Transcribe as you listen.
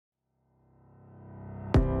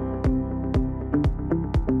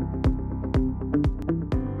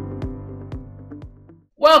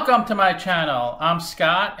Welcome to my channel. I'm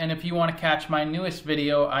Scott, and if you want to catch my newest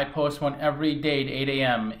video, I post one every day at 8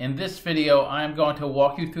 a.m. In this video, I'm going to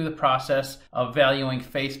walk you through the process of valuing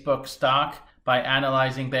Facebook stock by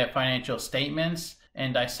analyzing their financial statements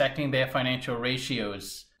and dissecting their financial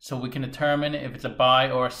ratios so we can determine if it's a buy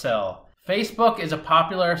or a sell. Facebook is a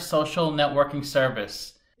popular social networking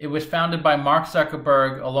service. It was founded by Mark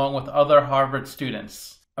Zuckerberg along with other Harvard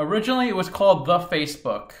students. Originally, it was called The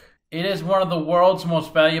Facebook. It is one of the world's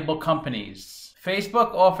most valuable companies.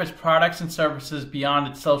 Facebook offers products and services beyond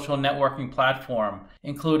its social networking platform,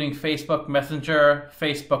 including Facebook Messenger,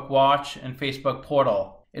 Facebook Watch, and Facebook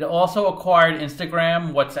Portal. It also acquired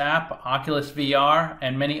Instagram, WhatsApp, Oculus VR,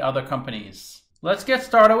 and many other companies. Let's get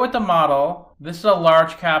started with the model. This is a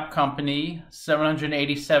large cap company,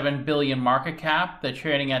 787 billion market cap. They're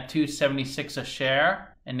trading at $276 a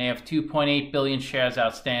share, and they have 2.8 billion shares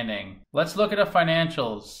outstanding. Let's look at the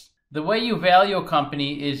financials. The way you value a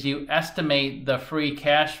company is you estimate the free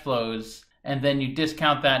cash flows and then you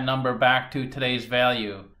discount that number back to today's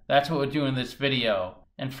value. That's what we're doing in this video.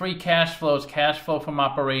 And free cash flow is cash flow from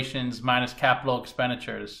operations minus capital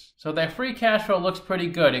expenditures. So their free cash flow looks pretty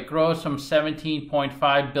good. It grows from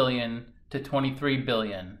 17.5 billion to 23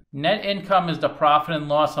 billion. Net income is the profit and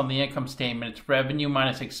loss on the income statement. It's revenue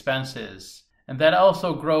minus expenses. And that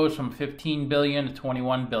also grows from 15 billion to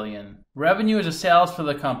 21 billion. Revenue is a sales for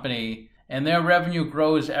the company, and their revenue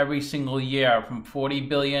grows every single year from 40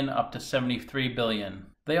 billion up to 73 billion.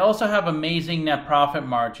 They also have amazing net profit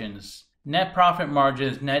margins. Net profit margin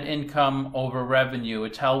is net income over revenue.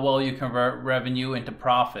 It's how well you convert revenue into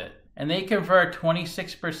profit. And they convert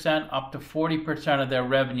 26% up to 40% of their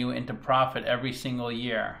revenue into profit every single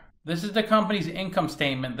year. This is the company's income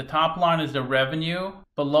statement. The top line is the revenue.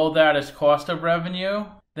 Below that is cost of revenue.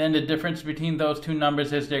 Then the difference between those two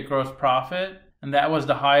numbers is their gross profit. And that was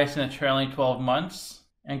the highest in the trailing 12 months.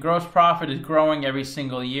 And gross profit is growing every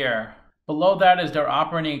single year. Below that is their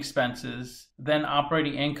operating expenses, then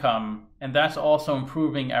operating income. And that's also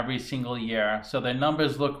improving every single year. So their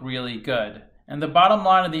numbers look really good. And the bottom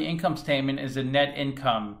line of the income statement is the net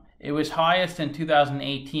income. It was highest in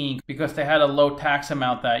 2018 because they had a low tax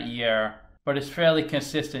amount that year, but it's fairly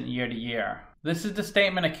consistent year to year. This is the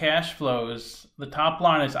statement of cash flows. The top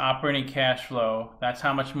line is operating cash flow. That's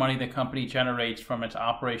how much money the company generates from its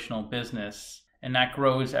operational business, and that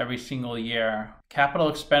grows every single year. Capital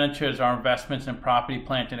expenditures are investments in property,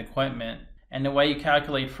 plant, and equipment, and the way you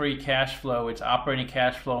calculate free cash flow, it's operating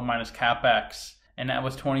cash flow minus capex, and that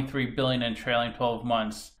was 23 billion in trailing 12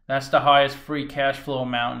 months. That's the highest free cash flow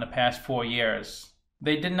amount in the past 4 years.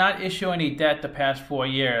 They did not issue any debt the past 4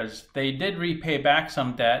 years. They did repay back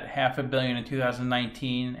some debt, $500 million in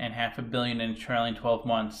 2019 and $500 million in trailing 12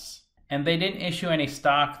 months. And they didn't issue any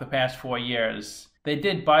stock the past 4 years. They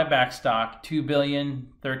did buy back stock, 2 billion,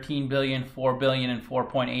 13 billion, 4 billion, and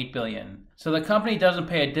 4.8 billion. So the company doesn't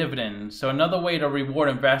pay a dividend. So another way to reward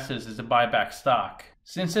investors is to buy back stock.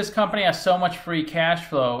 Since this company has so much free cash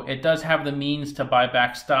flow, it does have the means to buy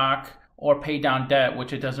back stock or pay down debt,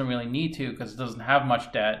 which it doesn't really need to because it doesn't have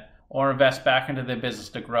much debt, or invest back into their business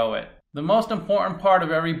to grow it. The most important part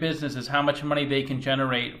of every business is how much money they can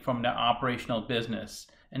generate from their operational business.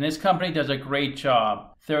 And this company does a great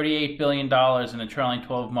job, $38 billion in the trailing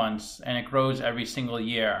 12 months, and it grows every single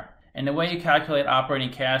year. And the way you calculate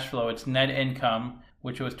operating cash flow, it's net income,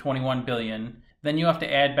 which was 21 billion. Then you have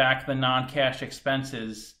to add back the non-cash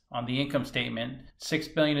expenses on the income statement, 6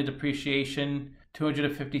 billion in depreciation,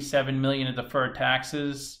 257 million in deferred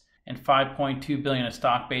taxes, and 5.2 billion in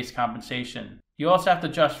stock-based compensation. You also have to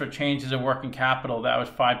adjust for changes in working capital. That was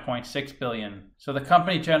 5.6 billion. So the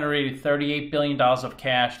company generated $38 billion of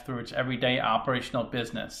cash through its everyday operational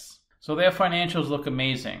business. So their financials look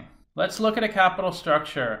amazing. Let's look at a capital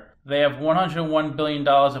structure. They have $101 billion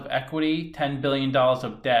of equity, $10 billion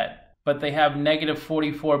of debt. But they have negative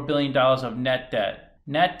 $44 billion of net debt.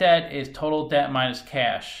 Net debt is total debt minus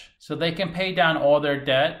cash. So they can pay down all their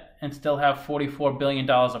debt and still have $44 billion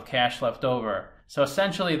of cash left over. So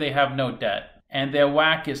essentially they have no debt. And their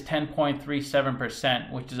WACC is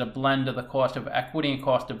 10.37%, which is a blend of the cost of equity and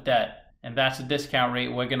cost of debt. And that's the discount rate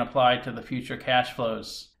we're going to apply to the future cash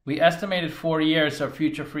flows. We estimated 4 years of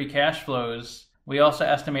future free cash flows. We also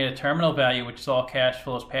estimated terminal value, which is all cash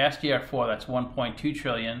flows past year 4, that's 1.2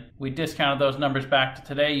 trillion. We discounted those numbers back to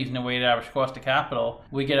today using the weighted average cost of capital.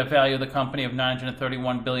 We get a value of the company of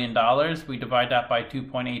 $931 billion. We divide that by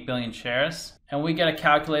 2.8 billion shares. And we get a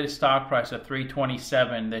calculated stock price of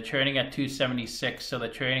 $327. They're trading at $276, so they're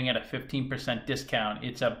trading at a 15% discount.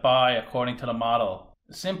 It's a buy according to the model.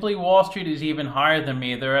 Simply Wall Street is even higher than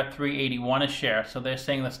me. They're at $381 a share, so they're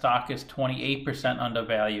saying the stock is 28%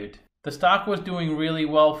 undervalued. The stock was doing really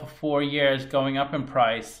well for 4 years, going up in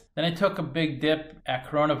price. Then it took a big dip at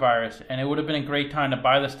coronavirus, and it would have been a great time to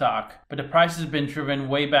buy the stock. But the price has been driven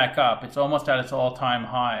way back up. It's almost at its all-time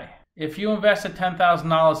high. If you invested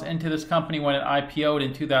 $10,000 into this company when it IPO'd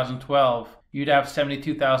in 2012, you'd have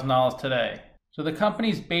 $72,000 today. So the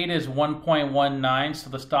company's beta is 1.19, so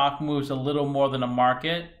the stock moves a little more than the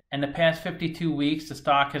market. In the past 52 weeks, the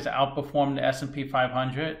stock has outperformed the S&P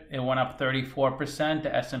 500. It went up 34%,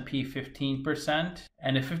 the S&P 15%,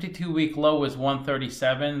 and the 52-week low was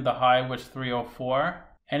 137, the high was 304.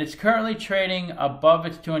 And it's currently trading above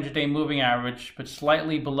its 200-day moving average, but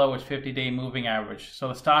slightly below its 50-day moving average, so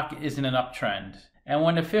the stock is in an uptrend. And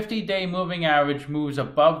when the 50-day moving average moves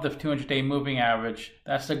above the 200-day moving average,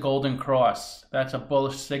 that's the golden cross. That's a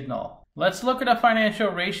bullish signal. Let's look at the financial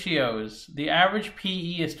ratios. The average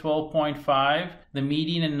PE is 12.5. The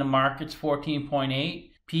median in the market's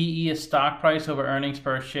 14.8. PE is stock price over earnings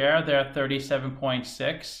per share. They're at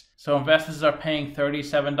 37.6. So investors are paying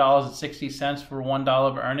 $37.60 for $1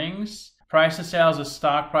 of earnings. Price to sales is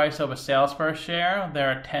stock price over sales per share.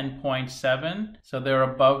 They're at 10.7. So they're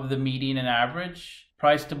above the median and average.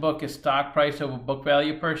 Price to book is stock price over book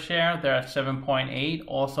value per share. They're at 7.8,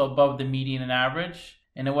 also above the median and average.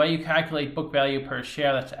 And the way you calculate book value per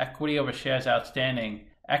share, that's equity over shares outstanding.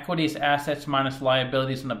 Equity is assets minus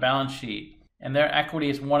liabilities on the balance sheet. And their equity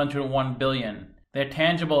is $101 billion. Their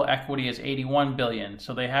tangible equity is $81 billion.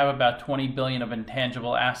 So they have about $20 billion of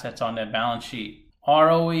intangible assets on their balance sheet.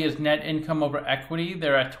 ROE is net income over equity.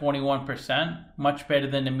 They're at 21%, much better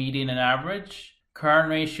than the median and average. Current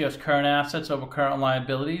ratio is current assets over current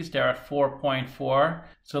liabilities. They're at 4.4,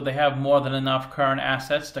 so they have more than enough current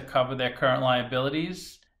assets to cover their current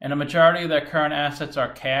liabilities. And a majority of their current assets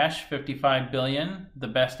are cash, $55 billion, the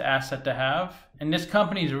best asset to have. And this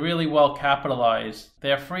company is really well capitalized.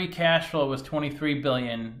 Their free cash flow was $23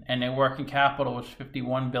 billion, and their working capital was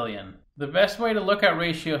 $51 billion. The best way to look at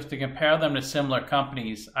ratios is to compare them to similar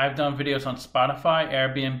companies. I've done videos on Spotify,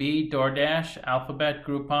 Airbnb, DoorDash, Alphabet,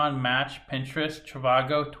 Groupon, Match, Pinterest,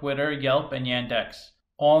 Trivago, Twitter, Yelp, and Yandex.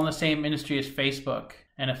 All in the same industry as Facebook.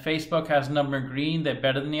 And if Facebook has a number in green, they're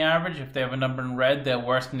better than the average. If they have a number in red, they're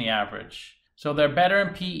worse than the average. So they're better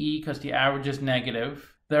in PE because the average is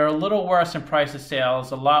negative. They're a little worse in price to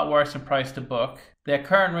sales, a lot worse in price to book. Their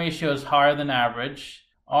current ratio is higher than average.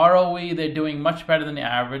 ROE, they're doing much better than the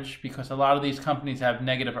average because a lot of these companies have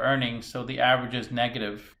negative earnings, so the average is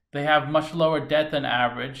negative. They have much lower debt than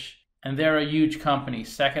average, and they're a huge company,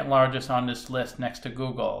 second largest on this list next to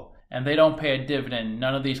Google. And they don't pay a dividend.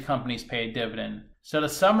 None of these companies pay a dividend. So to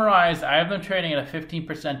summarize, I have them trading at a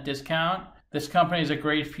 15% discount. This company has a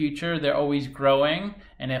great future. They're always growing,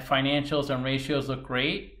 and their financials and ratios look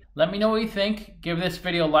great. Let me know what you think. Give this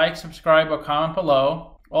video a like, subscribe, or comment below.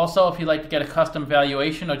 Also, if you'd like to get a custom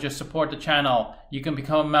valuation or just support the channel, you can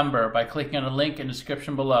become a member by clicking on the link in the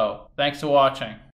description below. Thanks for watching.